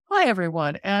Hi,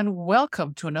 everyone, and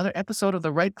welcome to another episode of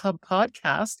the Right Club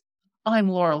podcast. I'm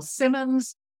Laurel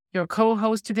Simmons, your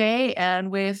co-host today,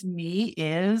 and with me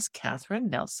is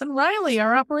Catherine Nelson Riley,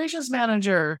 our operations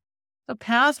manager. So,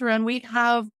 Catherine, we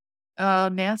have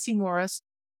Nancy Morris,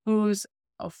 who's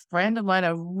a friend of mine,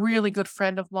 a really good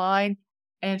friend of mine,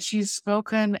 and she's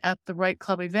spoken at the Right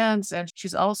Club events, and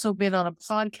she's also been on a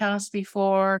podcast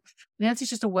before.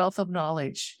 Nancy's just a wealth of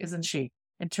knowledge, isn't she?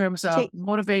 In terms of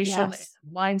motivation, Yes,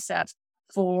 mindset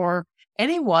for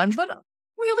anyone, but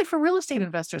really for real estate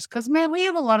investors, because man, we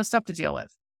have a lot of stuff to deal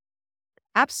with.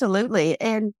 absolutely.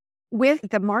 And with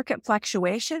the market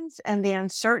fluctuations and the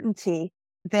uncertainty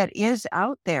that is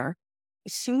out there,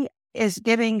 she is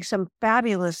giving some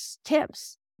fabulous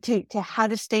tips to how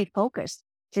to stay focused,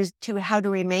 to how to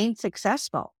remain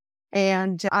successful.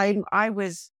 And and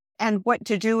what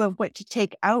to do and what to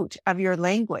take out of your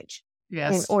language in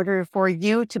Yes. order for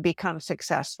you to become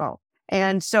successful.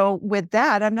 And so with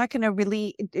that, I'm not going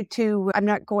to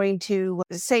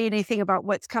say anything about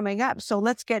what's coming up. So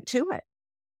let's get to it.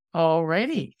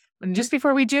 Alrighty. And just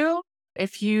before we do,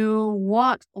 if you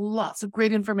want lots of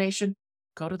great information,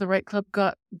 go to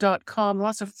therightclub.com.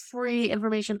 Lots of free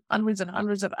information, hundreds and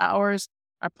hundreds of hours.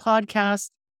 Our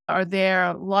podcasts are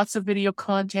there, lots of video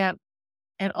content.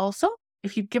 And also,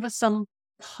 if you give us some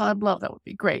pod love, that would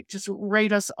be great. Just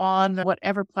rate us on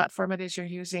whatever platform it is you're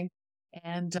using,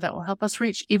 and that will help us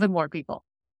reach even more people.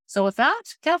 So with that,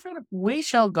 Catherine, we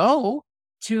shall go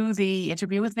to the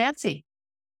interview with Nancy.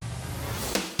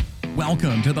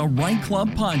 Welcome to the Right Club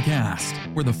podcast,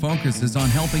 where the focus is on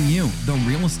helping you, the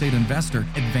real estate investor,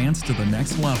 advance to the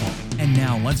next level. And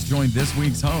now let's join this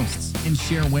week's hosts and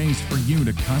share ways for you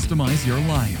to customize your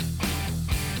life.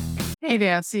 Hey,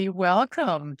 Nancy,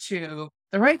 welcome to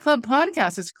the Right Club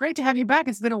podcast. It's great to have you back.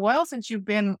 It's been a while since you've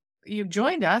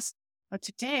joined us, but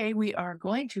today we are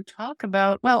going to talk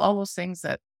about, well, all those things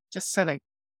that just sort of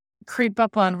creep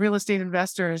up on real estate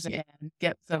investors and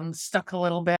get them stuck a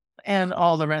little bit and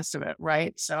all the rest of it,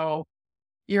 right? So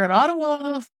you're in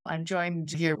Ottawa. I'm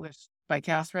joined here by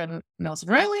Catherine Nelson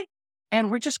Riley,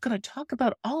 and we're just going to talk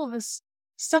about all of this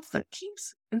stuff that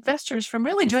keeps investors from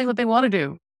really doing what they want to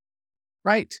do.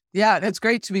 Right. Yeah, it's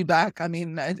great to be back. I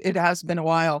mean, it has been a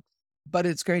while, but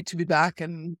it's great to be back.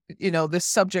 And, this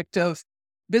subject of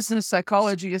business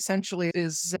psychology essentially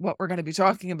is what we're going to be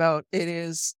talking about. It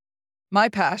is my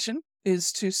passion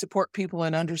is to support people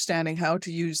in understanding how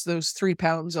to use those 3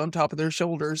 pounds on top of their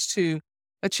shoulders to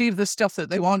achieve the stuff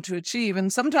that they want to achieve.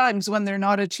 And sometimes when they're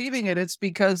not achieving it, it's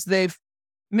because they've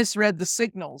misread the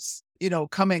signals,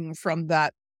 coming from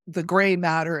the gray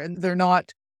matter, and they're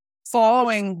not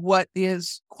following what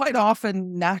is quite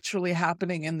often naturally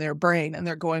happening in their brain, and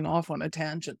they're going off on a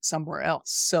tangent somewhere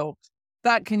else. So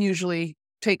that can usually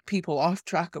take people off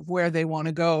track of where they want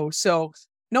to go. So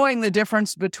knowing the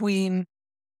difference between,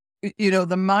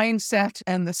 the mindset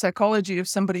and the psychology of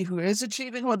somebody who is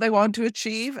achieving what they want to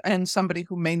achieve and somebody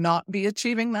who may not be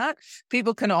achieving that,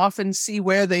 people can often see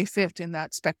where they fit in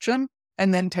that spectrum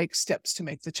and then take steps to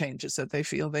make the changes that they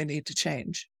feel they need to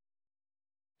change.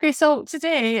 Okay, so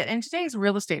in today's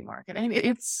real estate market, I mean,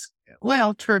 it's,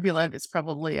 well, turbulent is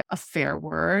probably a fair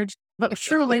word, but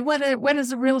truly, when is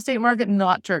the real estate market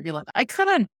not turbulent? I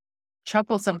kind of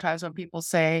chuckle sometimes when people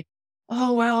say,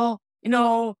 oh, well,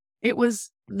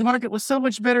 the market was so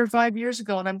much better 5 years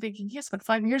ago. And I'm thinking, yes, but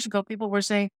 5 years ago, people were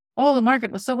saying, oh, the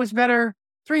market was so much better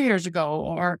 3 years ago.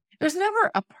 Or there's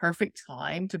never a perfect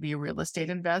time to be a real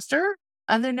estate investor,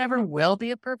 and there never will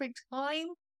be a perfect time.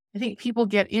 I think people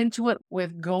get into it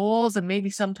with goals, and maybe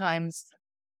sometimes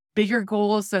bigger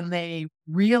goals than they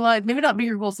realize, maybe not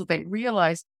bigger goals that they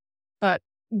realize, but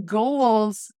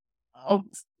goals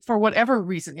for whatever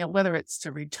reason, whether it's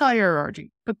to retire or to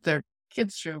put their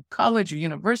kids through college or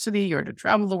university or to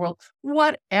travel the world,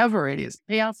 whatever it is,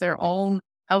 pay off their own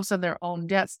house and their own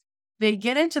debts. They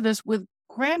get into this with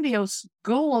grandiose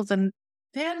goals, and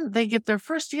then they get their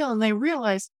first deal and they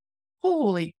realize,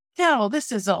 holy cow,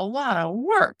 this is a lot of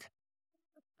work.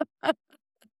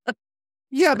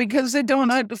 Yeah, because they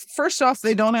don't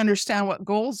understand what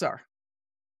goals are.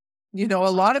 A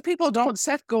lot of people don't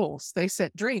set goals, they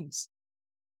set dreams.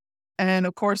 And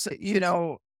of course,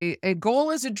 a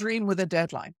goal is a dream with a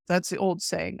deadline. That's the old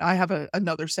saying. I have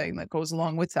another saying that goes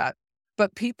along with that.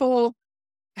 But people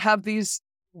have these,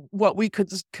 what we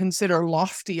could consider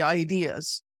lofty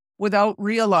ideas without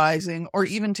realizing or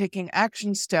even taking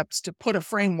action steps to put a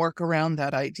framework around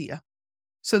that idea.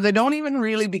 So they don't even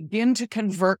really begin to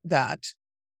convert that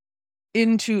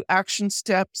into action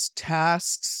steps,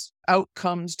 tasks,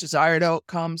 outcomes, desired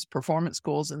outcomes, performance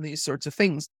goals, and these sorts of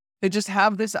things. They just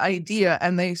have this idea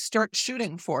and they start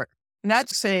shooting for it. And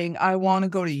that's saying, I want to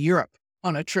go to Europe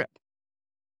on a trip.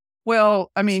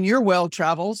 Well, I mean, you're well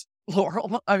traveled,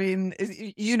 Laurel. I mean,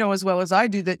 you know as well as I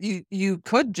do that you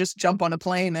could just jump on a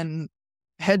plane and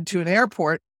head to an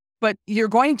airport, but you're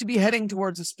going to be heading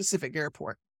towards a specific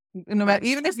airport. No matter,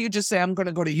 even if you just say, I'm going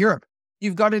to go to Europe,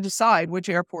 you've got to decide which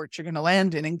airport you're going to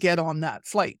land in and get on that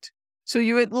flight. So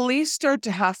you at least start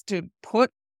to have to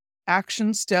put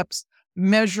action steps,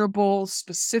 measurable,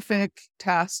 specific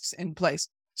tasks in place.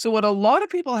 So what a lot of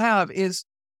people have is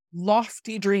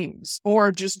lofty dreams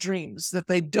or just dreams that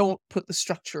they don't put the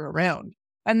structure around.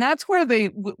 And that's where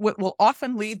what will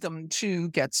often lead them to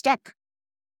get stuck,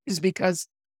 is because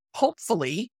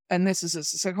hopefully, and this is a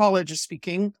psychologist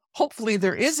speaking, hopefully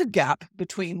there is a gap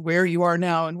between where you are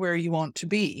now and where you want to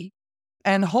be.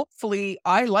 And hopefully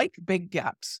I like big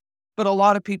gaps, but a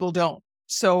lot of people don't.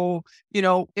 So,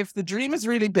 if the dream is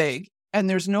really big and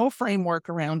there's no framework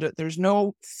around it, there's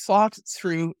no thought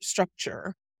through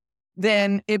structure,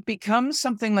 then it becomes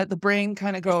something that the brain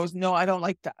kind of goes, no, I don't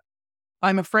like that.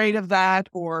 I'm afraid of that,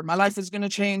 or my life is going to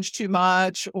change too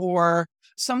much, or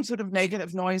some sort of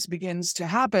negative noise begins to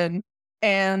happen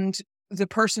and the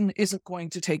person isn't going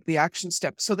to take the action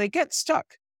step. So they get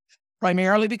stuck,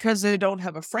 primarily because they don't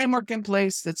have a framework in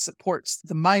place that supports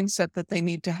the mindset that they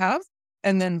need to have,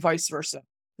 and then vice versa.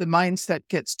 The mindset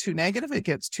gets too negative, it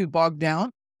gets too bogged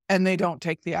down, and they don't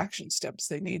take the action steps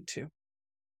they need to.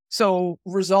 So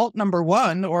task number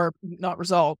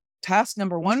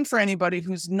one for anybody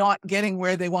who's not getting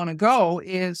where they want to go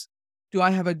is, do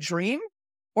I have a dream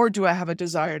or do I have a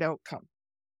desired outcome?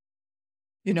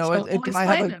 So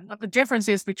what the difference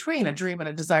is between a dream and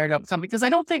a desired outcome, because I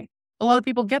don't think a lot of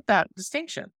people get that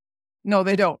distinction. No,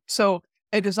 they don't. So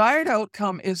a desired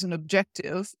outcome is an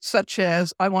objective, such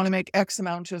as I want to make X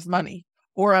amount of money,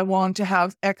 or I want to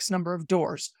have X number of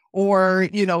doors, or,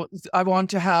 I want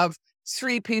to have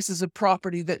 3 pieces of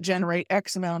property that generate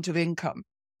X amount of income.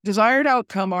 Desired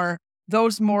outcome are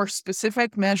those more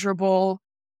specific, measurable,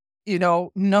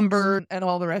 number and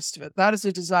all the rest of it. That is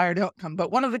a desired outcome.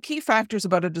 But one of the key factors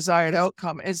about a desired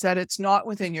outcome is that it's not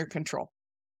within your control.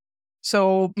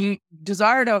 So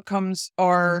desired outcomes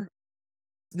are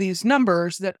these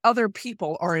numbers that other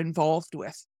people are involved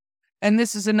with. And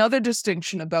this is another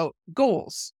distinction about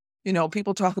goals.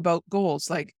 People talk about goals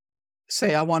like,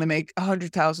 say, I want to make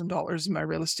 $100,000 in my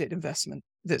real estate investment,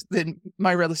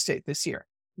 my real estate this year.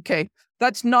 Okay.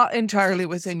 That's not entirely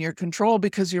within your control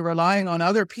because you're relying on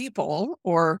other people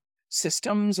or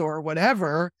systems or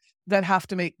whatever that have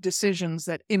to make decisions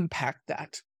that impact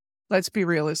that. Let's be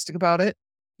realistic about it.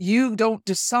 You don't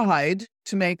decide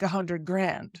to make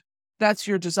 $100,000. That's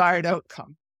your desired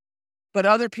outcome. But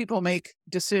other people make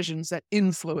decisions that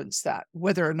influence that,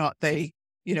 whether or not they,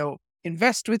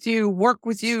 invest with you, work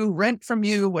with you, rent from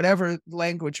you, whatever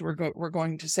language we're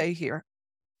going to say here.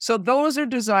 So those are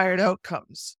desired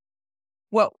outcomes.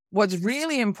 Well, what's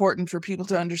really important for people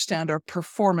to understand are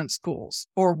performance goals,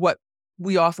 or what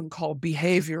we often call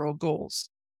behavioral goals.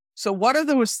 So what are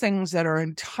those things that are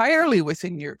entirely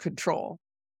within your control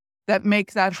that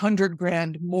make that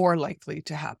 $100,000 more likely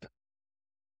to happen?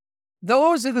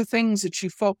 Those are the things that you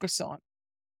focus on.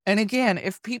 And again,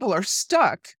 if people are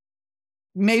stuck,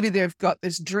 maybe they've got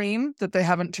this dream that they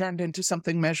haven't turned into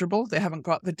something measurable. They haven't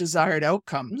got the desired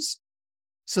outcomes.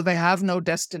 So they have no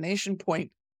destination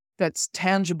point that's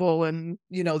tangible and,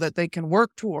 that they can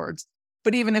work towards.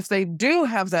 But even if they do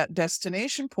have that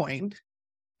destination point,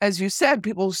 as you said,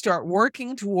 people start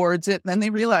working towards it, then they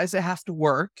realize they have to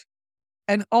work.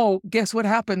 And guess what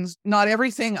happens? Not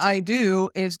everything I do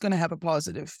is going to have a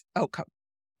positive outcome.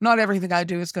 Not everything I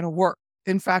do is going to work.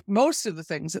 In fact, most of the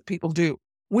things that people do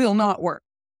will not work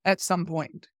at some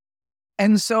point.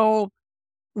 And so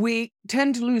we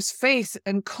tend to lose faith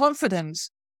and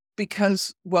confidence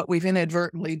because what we've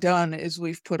inadvertently done is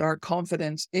we've put our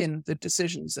confidence in the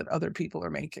decisions that other people are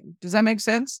making. Does that make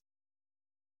sense?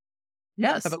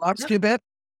 Yes. Have I lost you a bit?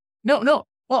 No.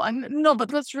 Well, no,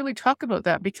 but let's really talk about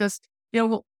that because,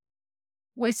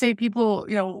 we say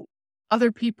people,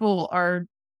 other people are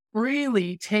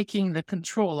really taking the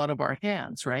control out of our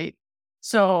hands, right?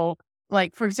 So,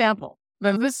 like, for example,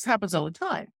 this happens all the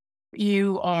time.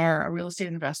 You are a real estate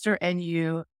investor and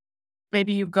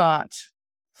maybe you've got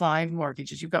 5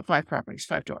 mortgages, you've got 5 properties,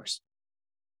 5 doors,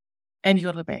 and you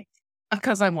go to the bank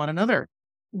because I want another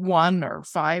 1 or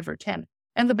 5 or 10.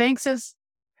 And the bank says,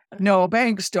 no,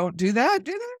 banks don't do that,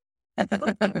 do they?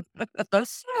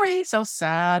 Sorry, so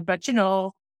sad, but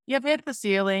you've hit the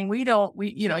ceiling.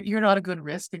 You're not a good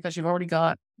risk because you've already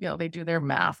got, they do their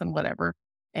math and whatever,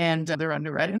 and they're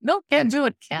underwriting. No, can't do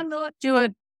it. Cannot do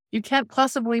it. You can't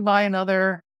possibly buy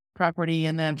another property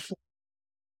and then,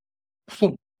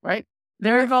 right?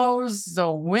 there goes the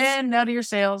wind out of your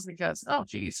sails because, oh,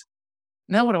 geez,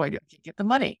 now what do? I can't get the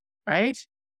money, right?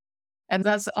 And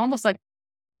that's almost like,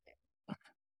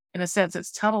 in a sense,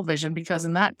 it's tunnel vision, because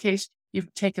in that case,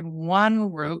 you've taken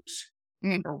one route,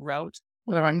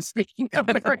 whether I'm speaking of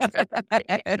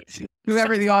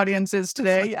whoever the audience is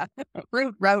today. Yeah.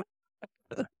 Route.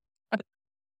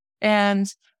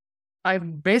 And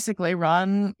I've basically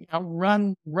run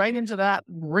right into that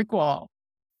brick wall.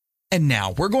 And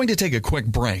now we're going to take a quick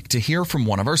break to hear from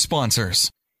one of our sponsors.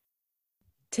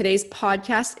 Today's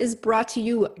podcast is brought to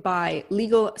you by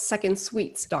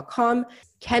LegalSecondSuites.com.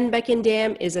 Ken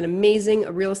Beckendam is an amazing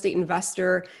real estate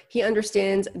investor. He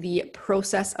understands the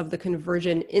process of the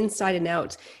conversion inside and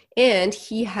out. And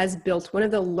he has built one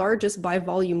of the largest by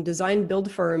volume design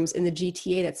build firms in the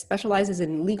GTA that specializes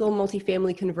in legal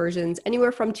multifamily conversions,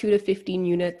 anywhere from 2 to 15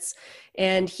 units.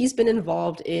 And he's been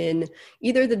involved in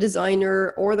either the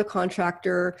designer or the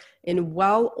contractor in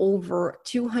well over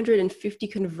 250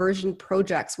 conversion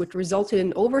projects, which resulted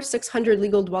in over 600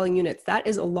 legal dwelling units. That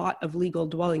is a lot of legal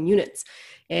dwelling units.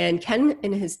 And Ken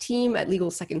and his team at Legal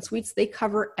Second Suites, they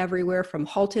cover everywhere from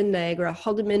Halton, Niagara,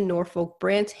 Haldimand, Norfolk,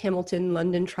 Brant, Hamilton,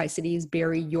 London, Tri-Cities,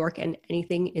 Barrie, York, and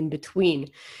anything in between.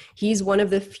 He's one of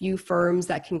the few firms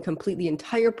that can complete the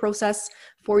entire process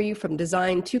for you, from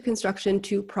design to construction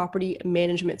to property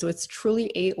management. So it's truly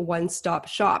a one-stop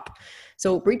shop.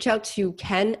 So reach out to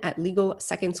Ken at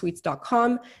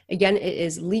LegalSecondSuites.com. Again, it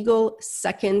is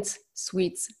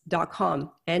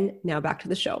LegalSecondSuites.com. And now back to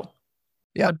the show.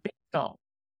 Yeah.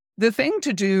 The thing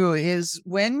to do is,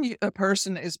 when a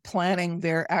person is planning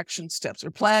their action steps or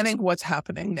planning what's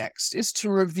happening next, is to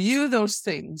review those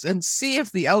things and see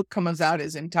if the outcome of that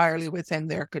is entirely within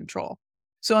their control.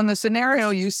 So in the scenario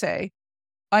you say,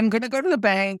 I'm going to go to the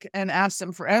bank and ask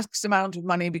them for X amount of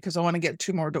money because I want to get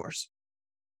 2 more doors.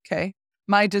 Okay.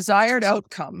 My desired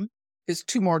outcome is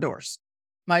 2 more doors.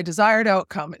 My desired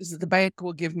outcome is that the bank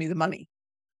will give me the money.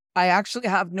 I actually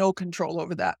have no control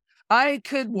over that. I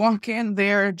could walk in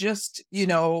there just,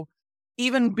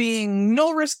 even being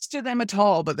no risks to them at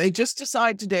all, but they just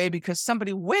decide today, because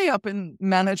somebody way up in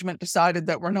management decided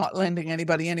that we're not lending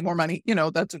anybody any more money,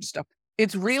 that sort of stuff.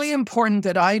 It's really important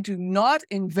that I do not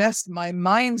invest my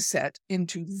mindset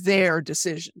into their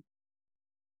decision.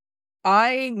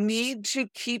 I need to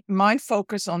keep my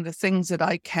focus on the things that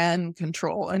I can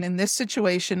control. And in this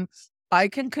situation, I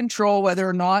can control whether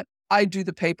or not I do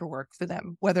the paperwork for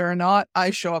them, whether or not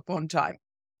I show up on time.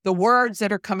 The words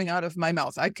that are coming out of my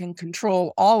mouth, I can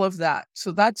control all of that.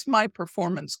 So that's my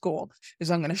performance goal, is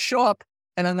I'm going to show up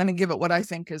and I'm going to give it what I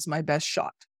think is my best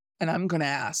shot. And I'm going to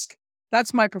ask.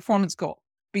 That's my performance goal.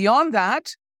 Beyond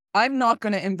that, I'm not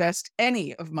going to invest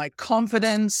any of my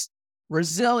confidence,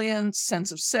 resilience,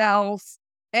 sense of self,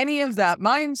 any of that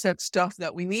mindset stuff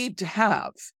that we need to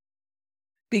have,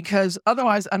 because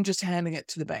otherwise I'm just handing it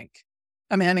to the bank.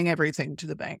 I'm handing everything to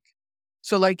the bank.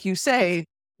 So like you say,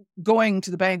 going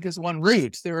to the bank is one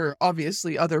route. There are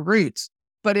obviously other routes.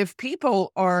 But if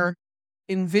people are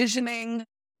envisioning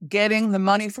getting the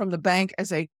money from the bank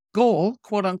as a goal,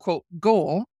 quote unquote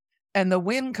goal, and the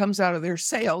wind comes out of their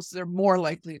sails, they're more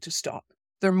likely to stop.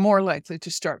 They're more likely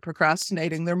to start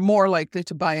procrastinating. They're more likely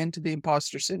to buy into the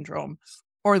imposter syndrome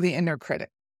or the inner critic.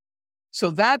 So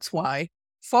that's why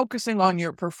focusing on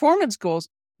your performance goals,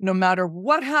 no matter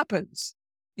what happens,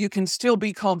 you can still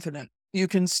be confident. You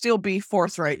can still be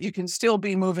forthright. You can still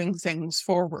be moving things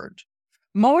forward.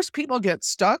 Most people get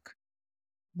stuck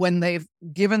when they've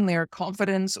given their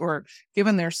confidence or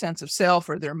given their sense of self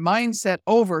or their mindset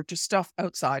over to stuff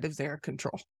outside of their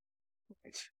control.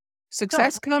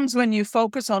 Success comes when you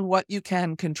focus on what you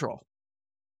can control.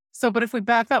 So, but if we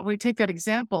back up, we take that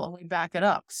example and we back it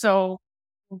up. So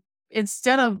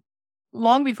instead of,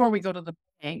 long before we go to the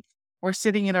bank, we're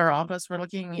sitting in our office, we're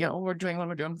looking, we're doing what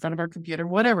we're doing in front of our computer,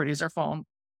 whatever it is, our phone.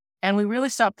 And we really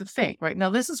stop to think, right?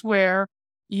 Now, this is where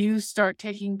you start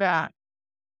taking back.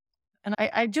 And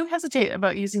I do hesitate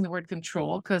about using the word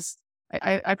control, because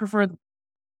I prefer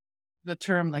the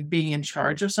term like being in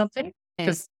charge of something,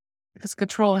 because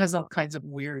control has all kinds of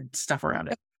weird stuff around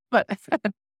it. But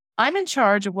I'm in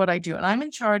charge of what I do, and I'm in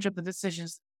charge of the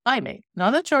decisions I make,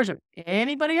 not in charge of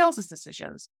anybody else's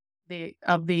decisions,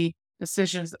 of the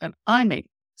decisions that I make.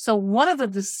 So one of the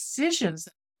decisions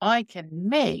that I can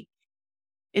make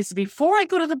is, before I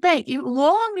go to the bank,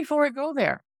 long before I go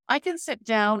there, I can sit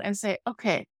down and say,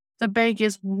 okay, the bank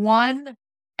is one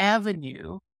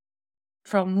avenue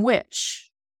from which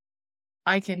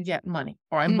I can get money,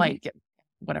 or I might get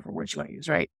whatever words you want to use,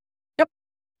 right? Yep.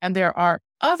 And there are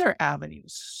other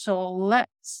avenues. So let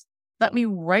me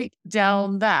write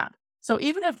down that. So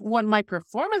even if my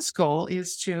performance goal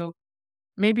is to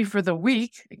maybe for the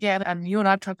week, again, and you and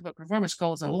I have talked about performance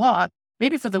goals a lot.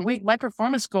 Maybe for the week, my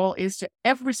performance goal is to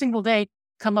every single day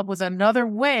come up with another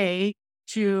way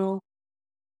to,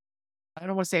 I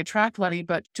don't want to say attract money,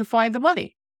 but to find the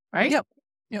money, right? Yep.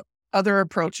 Other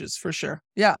approaches for sure.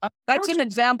 Yeah. That's an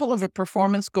example of a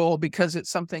performance goal because it's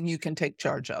something you can take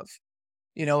charge of.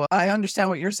 I understand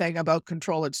what you're saying about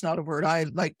control. It's not a word I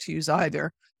like to use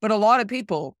either, but a lot of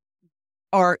people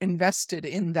are invested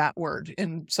in that word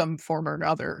in some form or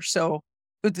another. So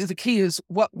the key is,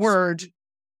 what word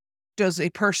does a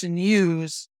person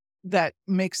use that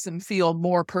makes them feel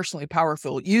more personally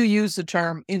powerful? You use the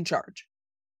term in charge.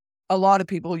 A lot of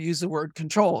people use the word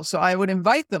control. So I would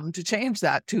invite them to change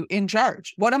that to in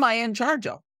charge. What am I in charge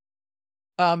of?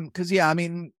 Because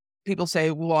people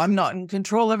say, well, I'm not in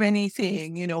control of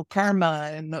anything,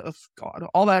 karma and God,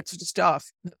 all that sort of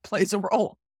stuff plays a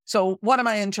role. So what am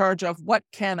I in charge of? What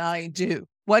can I do?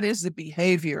 What is the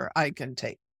behavior I can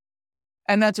take?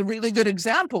 And that's a really good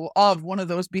example of one of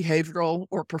those behavioral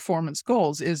or performance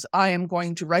goals is I am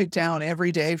going to write down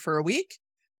every day for a week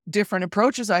different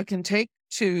approaches I can take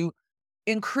to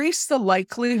increase the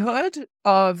likelihood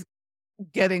of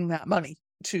getting that money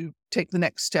to take the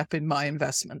next step in my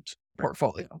investment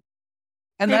portfolio.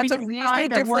 And Maybe that's a really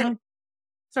different.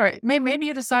 Maybe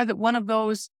you decide that one of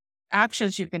those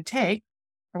actions you can take,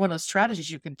 or one of those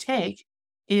strategies you can take,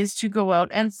 is to go out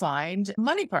and find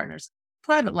money partners,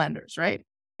 private lenders, right?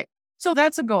 So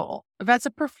that's a goal. It's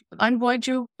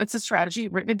a strategy,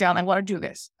 written it down. I want to do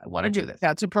this.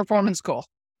 That's a performance goal.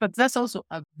 But that's also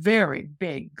a very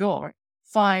big goal, right?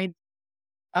 Find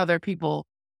other people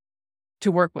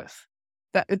to work with.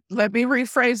 Let me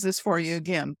rephrase this for you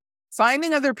again.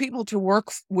 Finding other people to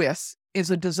work with is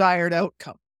a desired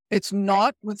outcome. It's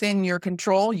not within your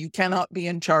control. You cannot be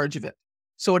in charge of it.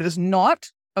 So it is not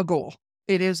a goal.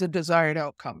 It is a desired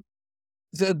outcome.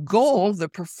 The goal, the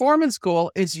performance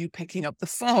goal, is you picking up the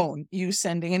phone, you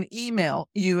sending an email,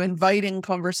 you inviting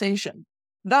conversation.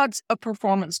 That's a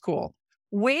performance goal.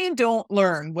 We don't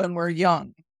learn when we're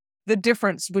young the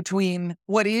difference between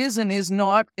what is and is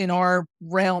not in our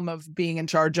realm of being in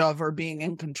charge of or being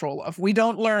in control of. We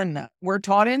don't learn that. We're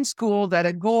taught in school that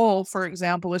a goal, for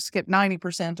example, is to get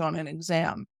 90% on an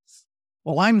exam.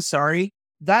 Well, I'm sorry.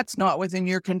 That's not within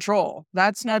your control.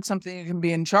 That's not something you can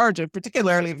be in charge of,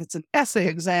 particularly if it's an essay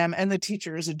exam and the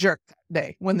teacher is a jerk that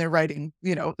day when they're writing.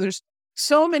 There's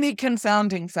so many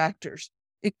confounding factors.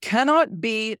 It cannot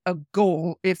be a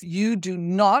goal if you do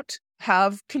not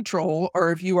have control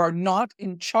or if you are not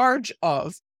in charge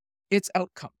of its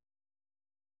outcome.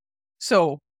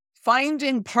 So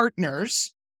finding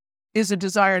partners is a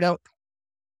desired outcome.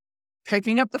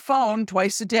 Picking up the phone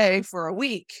twice a day for a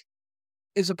week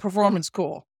is a performance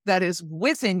goal that is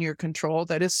within your control,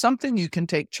 that is something you can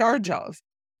take charge of.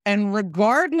 And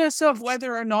regardless of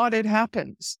whether or not it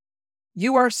happens,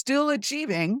 you are still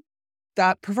achieving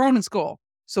that performance goal.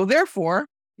 So therefore,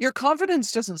 your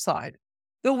confidence doesn't slide.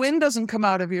 The wind doesn't come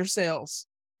out of your sails.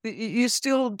 You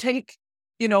still take,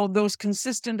 those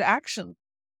consistent actions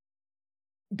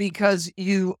because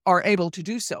you are able to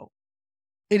do so.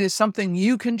 It is something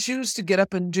you can choose to get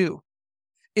up and do.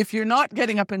 If you're not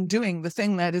getting up and doing the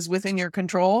thing that is within your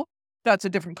control, that's a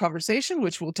different conversation,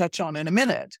 which we'll touch on in a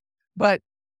minute. But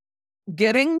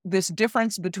getting this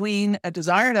difference between a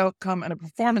desired outcome and a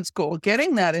performance goal,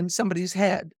 getting that in somebody's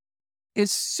head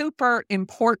is super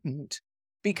important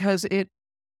because it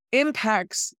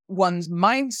impacts one's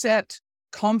mindset,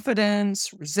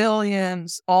 confidence,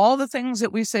 resilience, all the things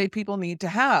that we say people need to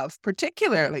have,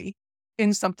 particularly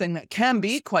in something that can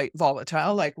be quite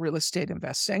volatile, like real estate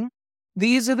investing.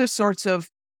 These are the sorts of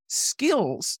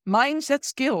skills, mindset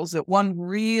skills that one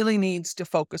really needs to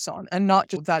focus on, and not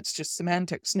just that's just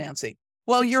semantics, Nancy.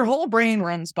 Well, your whole brain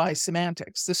runs by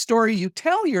semantics. The story you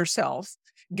tell yourself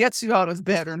gets you out of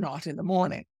bed or not in the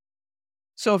morning.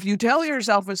 So if you tell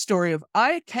yourself a story of,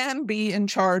 I can be in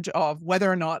charge of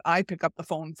whether or not I pick up the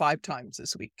phone 5 times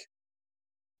this week,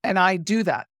 and I do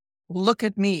that. Look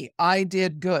at me. I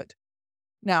did good.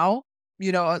 Now,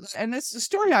 and this is a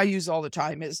story I use all the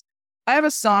time is I have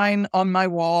a sign on my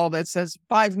wall that says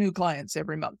 5 new clients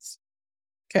every month.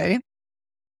 Okay.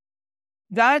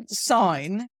 That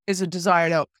sign is a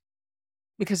desired outcome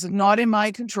because it's not in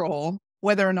my control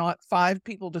whether or not 5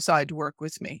 people decide to work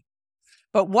with me.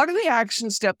 But what are the action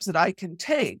steps that I can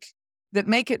take that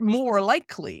make it more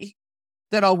likely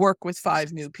that I'll work with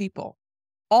 5 new people?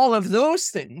 All of those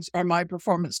things are my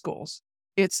performance goals.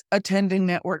 It's attending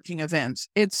networking events.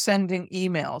 It's sending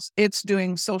emails. It's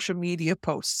doing social media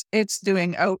posts. It's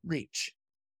doing outreach.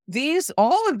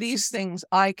 All of these things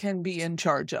I can be in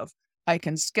charge of. I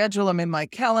can schedule them in my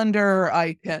calendar.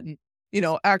 I can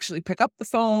actually pick up the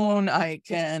phone. I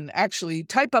can actually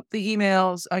type up the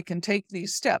emails. I can take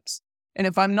these steps. And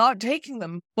if I'm not taking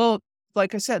them, well,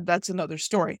 like I said, that's another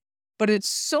story. But it's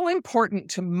so important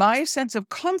to my sense of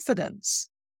confidence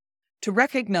to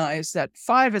recognize that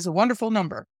 5 is a wonderful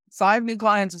number. 5 new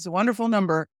clients is a wonderful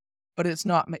number, but it's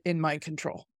not in my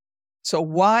control. So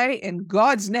why in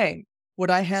God's name would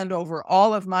I hand over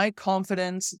all of my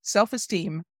confidence,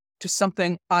 self-esteem to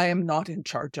something I am not in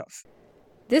charge of?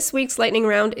 This week's lightning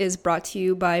round is brought to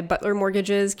you by Butler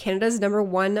Mortgages, Canada's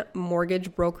 #1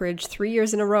 mortgage brokerage 3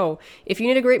 years in a row. If you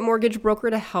need a great mortgage broker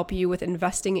to help you with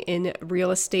investing in real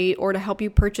estate or to help you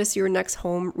purchase your next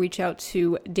home, reach out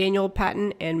to Daniel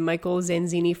Patton and Michael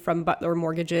Zanzini from Butler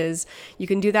Mortgages. You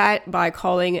can do that by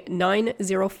calling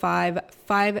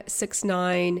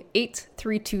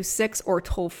 905-569-8326 or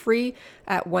toll free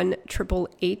at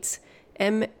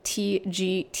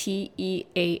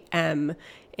 1-888-MTGTEAM.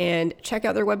 And check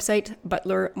out their website,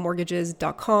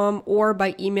 butlermortgages.com, or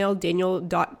by email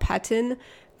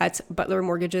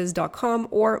daniel.patton@butlermortgages.com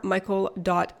or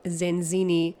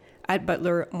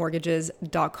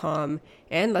michael.zanzini@butlermortgages.com.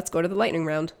 And let's go to the lightning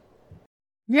round.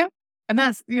 Yeah. And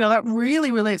that's, that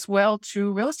really relates well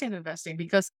to real estate investing,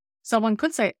 because someone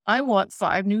could say, I want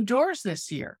 5 new doors this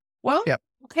year. Well, Yep.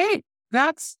 Okay,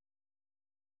 that's,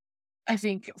 I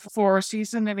think, for a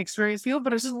seasoned and experienced people,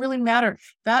 but it doesn't really matter.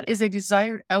 That is a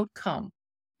desired outcome.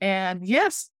 And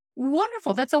yes,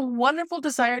 wonderful. That's a wonderful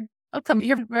desired outcome.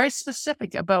 You're very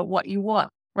specific about what you want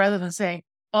rather than saying,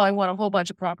 oh, I want a whole bunch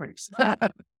of properties. Yeah,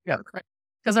 right.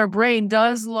 Because our brain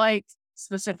does like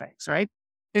specifics, right?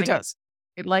 It does.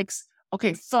 It likes,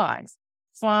 okay, 5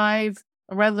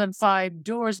 rather than 5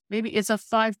 doors. Maybe it's a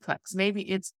 5-plex. Maybe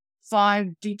it's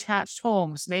 5 detached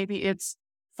homes. Maybe it's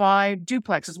 5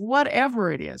 duplexes, whatever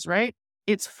it is, right?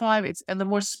 It's 5. And the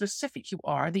more specific you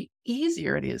are, the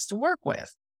easier it is to work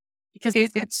with, because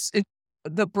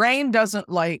the brain doesn't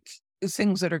like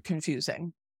things that are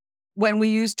confusing. When we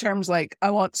use terms like I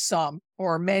want some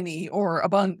or many or a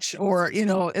bunch, or,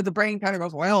 the brain kind of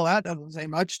goes, well, that doesn't say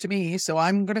much to me, so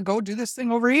I'm going to go do this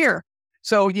thing over here.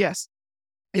 So yes,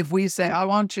 if we say I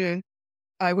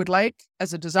would like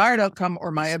as a desired outcome,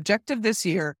 or my objective this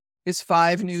year is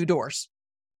 5 new doors.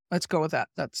 Let's go with that.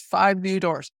 That's 5 new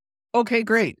doors. Okay,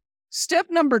 great. Step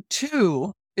number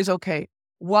 2 is, okay,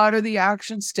 what are the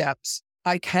action steps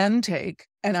I can take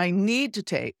and I need to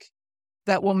take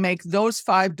that will make those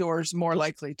 5 doors more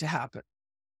likely to happen?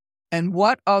 And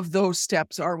what of those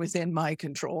steps are within my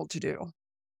control to do?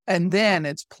 And then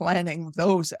it's planning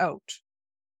those out.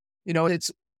 Who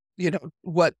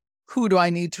do I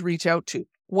need to reach out to?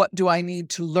 What do I need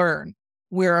to learn?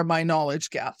 Where are my knowledge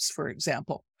gaps, for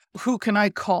example? Who can I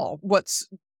call? What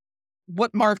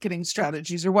marketing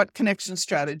strategies or what connection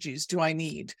strategies do I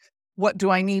need? What do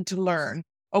I need to learn?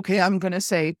 Okay, I'm going to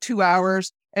say 2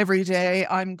 hours every day.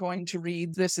 I'm going to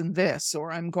read this and this,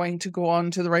 or I'm going to go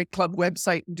on to the Right Club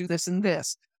website and do this and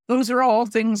this. Those are all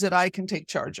things that I can take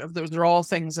charge of. Those are all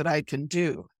things that I can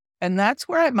do. And that's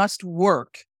where I must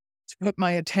work to put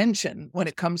my attention when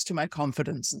it comes to my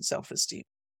confidence and self-esteem.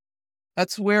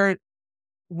 That's where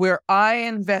I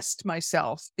invest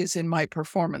myself is in my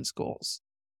performance goals.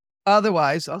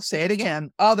 Otherwise, I'll say it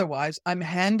again, I'm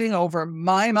handing over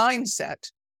my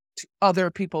mindset to other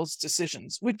people's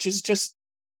decisions, which is just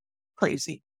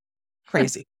crazy.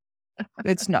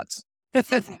 It's nuts.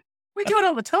 we do it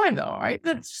all the time, though, right?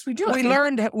 We do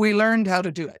it. We learned how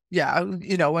to do it. Yeah.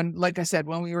 And like I said,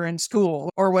 when we were in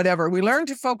school or whatever, we learned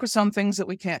to focus on things that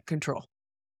we can't control.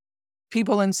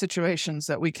 People in situations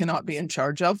that we cannot be in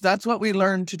charge of. That's what we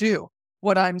learn to do.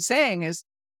 What I'm saying is,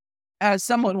 if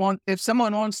someone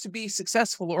wants to be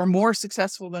successful or more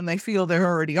successful than they feel they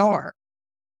already are,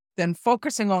 then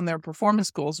focusing on their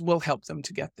performance goals will help them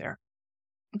to get there.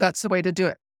 That's the way to do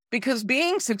it. Because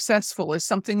being successful is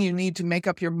something you need to make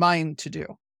up your mind to do.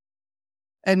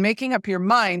 And making up your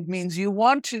mind means you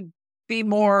want to be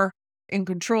more in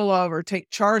control of or take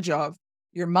charge of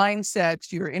your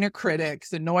mindset, your inner critic,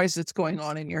 the noise that's going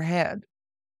on in your head.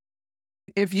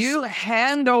 If you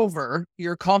hand over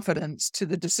your confidence to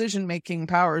the decision-making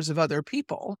powers of other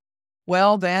people,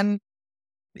 well, then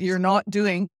you're not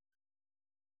doing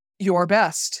your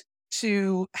best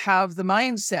to have the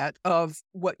mindset of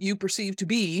what you perceive to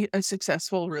be a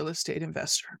successful real estate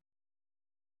investor.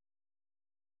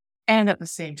 And at the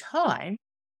same time,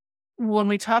 when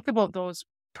we talk about those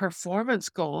performance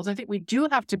goals, I think we do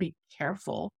have to be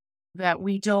careful that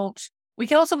we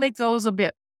can also make those a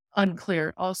bit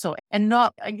unclear also. And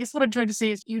not, I guess what I'm trying to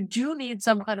say is you do need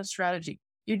some kind of strategy.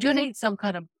 You do need some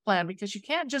kind of plan, because you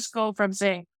can't just go from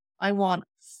saying, I want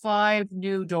 5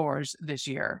 new doors this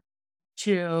year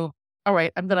to all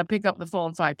right, I'm going to pick up the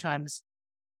phone 5 times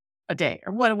a day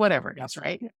or whatever it is,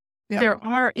 right? Yeah. There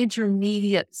are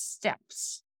intermediate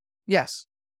steps. Yes,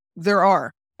 there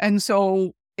are. And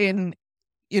so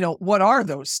what are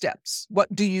those steps?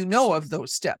 What do you know of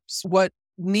those steps? What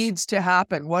needs to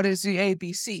happen? What is the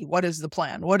ABC? What is the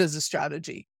plan? What is the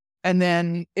strategy? And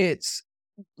then it's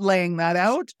laying that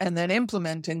out and then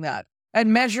implementing that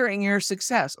and measuring your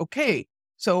success. Okay,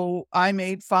 so I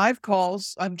made 5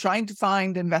 calls. I'm trying to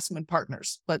find investment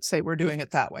partners. Let's say we're doing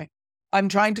it that way. I'm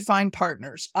trying to find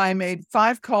partners. I made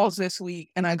 5 calls this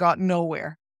week and I got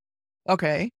nowhere.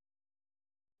 Okay,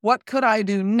 what could I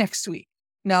do next week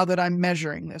now that I'm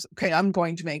measuring this? Okay, I'm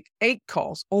going to make 8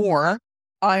 calls, or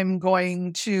I'm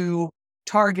going to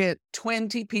target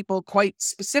 20 people quite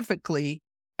specifically,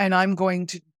 and I'm going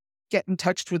to get in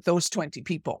touch with those 20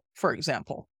 people, for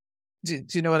example. Do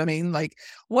you know what I mean? Like,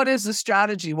 what is the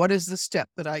strategy? What is the step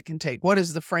that I can take? What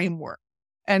is the framework?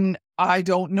 And I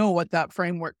don't know what that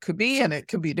framework could be, and it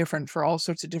could be different for all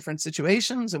sorts of different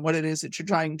situations and what it is that you're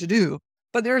trying to do.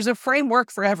 But there's a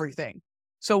framework for everything.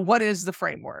 So what is the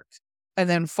framework? And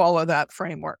then follow that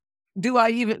framework. Do I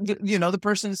even, the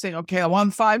person is saying, okay, I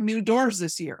want 5 new doors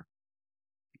this year.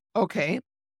 Okay,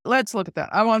 let's look at that.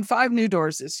 I want 5 new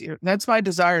doors this year. That's my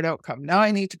desired outcome. Now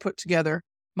I need to put together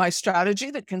my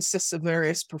strategy that consists of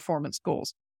various performance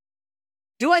goals.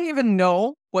 Do I even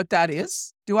know what that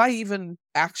is? Do I even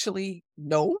actually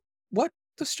know what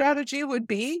the strategy would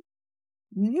be?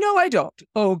 No, I don't.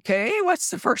 Okay, what's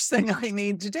the first thing I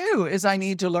need to do is I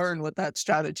need to learn what that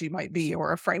strategy might be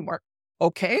or a framework.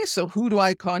 Okay, so who do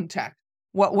I contact?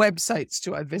 What websites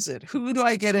do I visit? Who do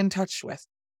I get in touch with?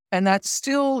 And that's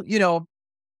still,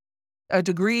 a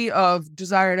degree of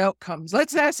desired outcomes.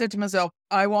 Let's say I said to myself,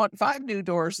 I want 5 new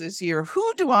doors this year.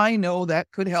 Who do I know that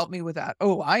could help me with that?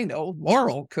 Oh, I know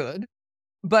Laurel could,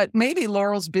 but maybe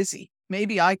Laurel's busy.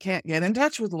 Maybe I can't get in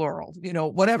touch with Laurel,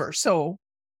 whatever. So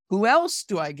who else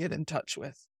do I get in touch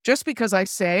with? Just because I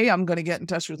say I'm going to get in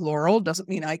touch with Laurel doesn't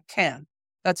mean I can.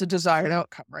 That's a desired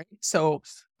outcome, right? So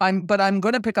I'm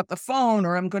going to pick up the phone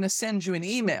or I'm going to send you an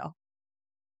email.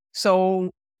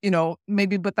 So,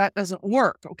 maybe, but that doesn't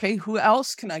work. Okay. Who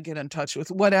else can I get in touch with?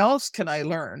 What else can I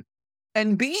learn?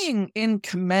 And being in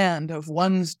command of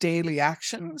one's daily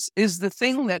actions is the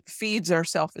thing that feeds our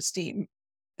self-esteem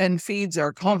and feeds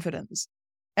our confidence.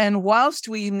 And whilst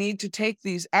we need to take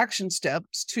these action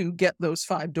steps to get those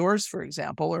 5 doors, for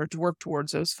example, or to work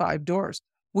towards those 5 doors,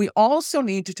 we also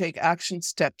need to take action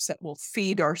steps that will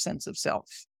feed our sense of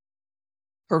self.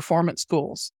 Performance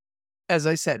goals. As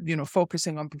I said,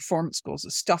 focusing on performance goals,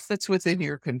 the stuff that's within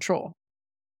your control.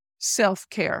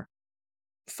 Self-care,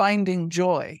 finding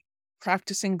joy,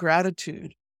 practicing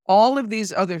gratitude, all of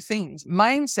these other things.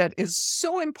 Mindset is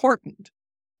so important.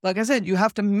 Like I said, you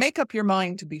have to make up your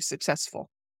mind to be successful.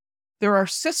 There are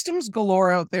systems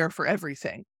galore out there for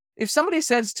everything. If somebody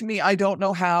says to me, I don't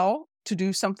know how to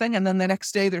do something, and then the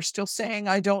next day they're still saying,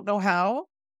 I don't know how,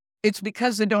 it's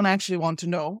because they don't actually want to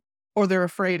know, or they're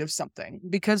afraid of something.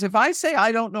 Because if I say,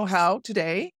 I don't know how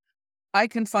today, I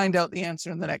can find out the answer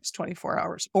in the next 24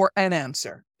 hours, or an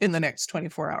answer in the next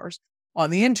 24 hours on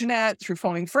the internet, through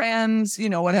phoning friends,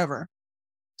 whatever.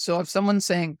 So if someone's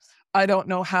saying, I don't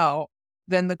know how,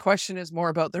 then the question is more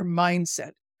about their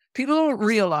mindset. People don't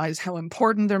realize how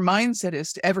important their mindset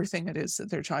is to everything it is that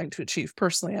they're trying to achieve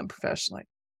personally and professionally.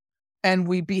 And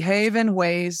we behave in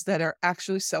ways that are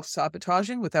actually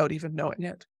self-sabotaging without even knowing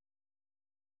it.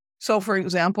 So, for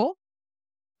example,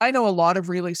 I know a lot of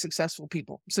really successful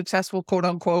people, successful, quote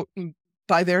unquote,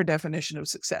 by their definition of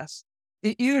success.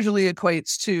 It usually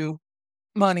equates to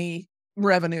money,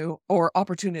 revenue, or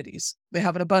opportunities. They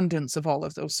have an abundance of all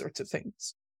of those sorts of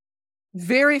things.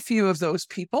 Very few of those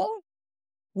people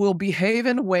will behave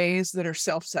in ways that are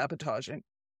self-sabotaging.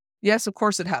 Yes, of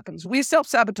course it happens. We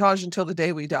self-sabotage until the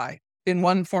day we die in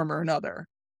one form or another.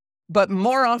 But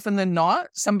more often than not,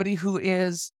 somebody who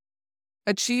is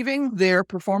achieving their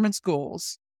performance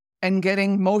goals and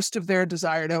getting most of their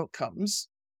desired outcomes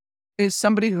is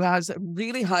somebody who has a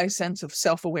really high sense of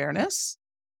self-awareness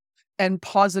and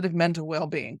positive mental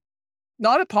well-being.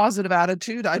 Not a positive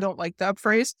attitude, I don't like that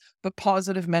phrase, but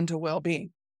positive mental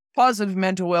well-being. Positive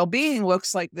mental well-being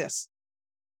looks like this.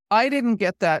 I didn't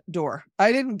get that door.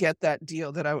 I didn't get that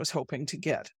deal that I was hoping to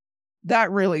get.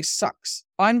 That really sucks.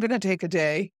 I'm going to take a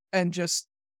day and just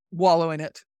wallow in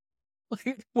it.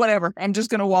 Whatever. I'm just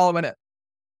going to wallow in it.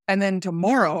 And then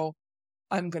tomorrow,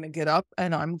 I'm going to get up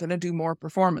and I'm going to do more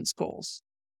performance goals.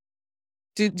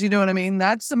 Do you know what I mean?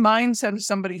 That's the mindset of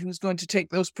somebody who's going to take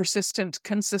those persistent,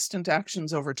 consistent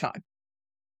actions over time.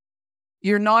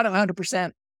 You're not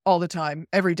 100% all the time,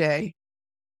 every day,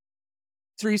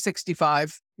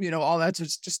 365, all that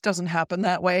just doesn't happen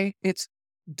that way. It's,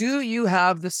 do you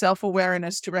have the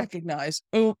self-awareness to recognize,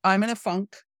 oh, I'm in a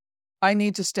funk. I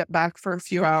need to step back for a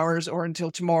few hours or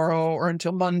until tomorrow or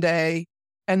until Monday,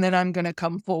 and then I'm going to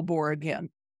come full bore again.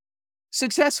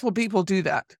 Successful people do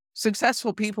that.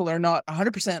 Successful people are not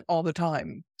 100% all the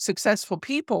time. Successful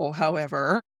people,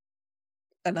 however,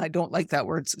 and I don't like that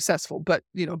word successful, but,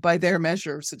 by their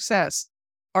measure of success,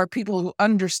 are people who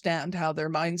understand how their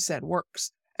mindset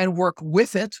works and work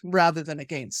with it rather than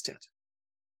against it.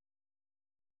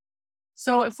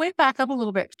 So if we back up a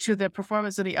little bit to the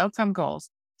performance of the outcome goals.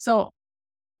 So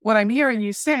what I'm hearing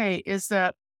you say is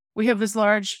that we have this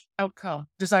large outcome,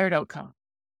 desired outcome.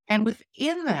 And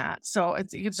within that, so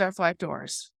it's our 5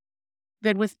 doors.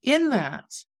 Then within that,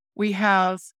 we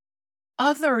have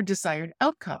other desired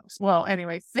outcomes. Well,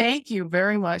 anyway, thank you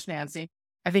very much, Nancy.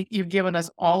 I think you've given us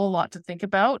all a lot to think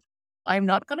about. I'm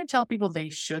not going to tell people they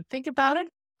should think about it.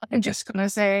 I'm just going to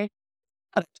say,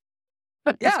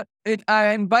 yeah,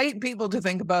 I invite people to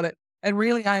think about it. And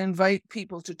really, I invite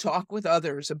people to talk with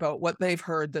others about what they've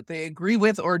heard that they agree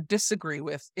with or disagree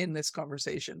with in this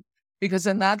conversation. Because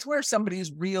then that's where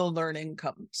somebody's real learning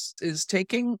comes, is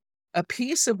taking a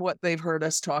piece of what they've heard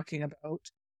us talking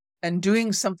about and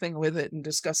doing something with it and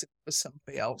discussing it with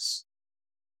somebody else.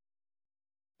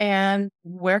 And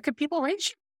where could people reach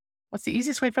you? What's the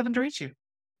easiest way for them to reach you?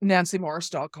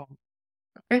 NancyMorris.com.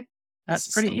 Okay.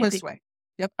 That's pretty easy. Way.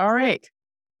 Yep. All right.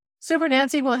 Super,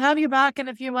 Nancy. We'll have you back in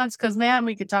a few months because, man,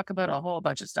 we could talk about a whole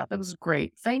bunch of stuff. It was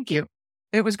great. Thank you.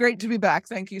 It was great to be back.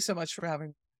 Thank you so much for having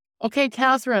me. Okay,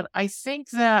 Catherine, I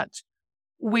think that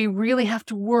we really have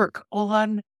to work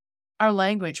on our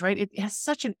language, right? It has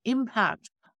such an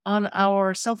impact on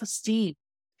our self-esteem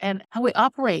and how we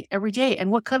operate every day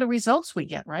and what kind of results we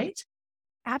get, right?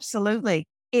 Absolutely.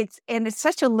 It's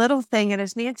such a little thing. And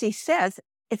as Nancy says,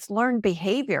 it's learned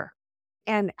behavior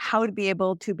and how to be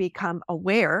able to become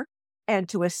aware and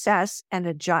to assess and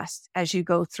adjust as you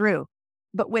go through.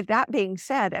 But with that being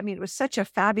said, it was such a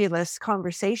fabulous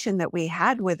conversation that we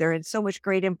had with her and so much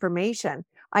great information.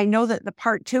 I know that the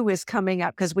part 2 is coming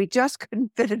up because we just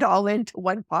couldn't fit it all into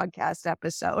one podcast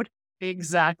episode.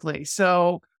 Exactly.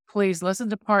 So please listen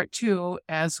to part 2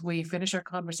 as we finish our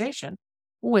conversation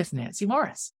with Nancy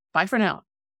Morris. Bye for now.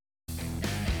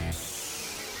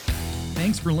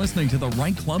 Thanks for listening to the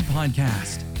Right Club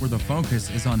podcast, where the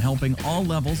focus is on helping all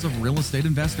levels of real estate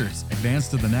investors advance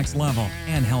to the next level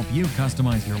and help you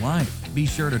customize your life. Be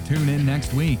sure to tune in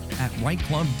next week at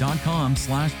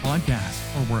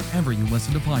rightclub.com/podcast or wherever you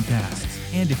listen to podcasts.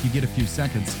 And if you get a few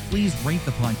seconds, please rate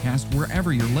the podcast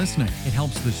wherever you're listening. It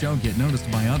helps the show get noticed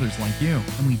by others like you,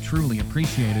 and we truly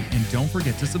appreciate it. And don't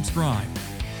forget to subscribe.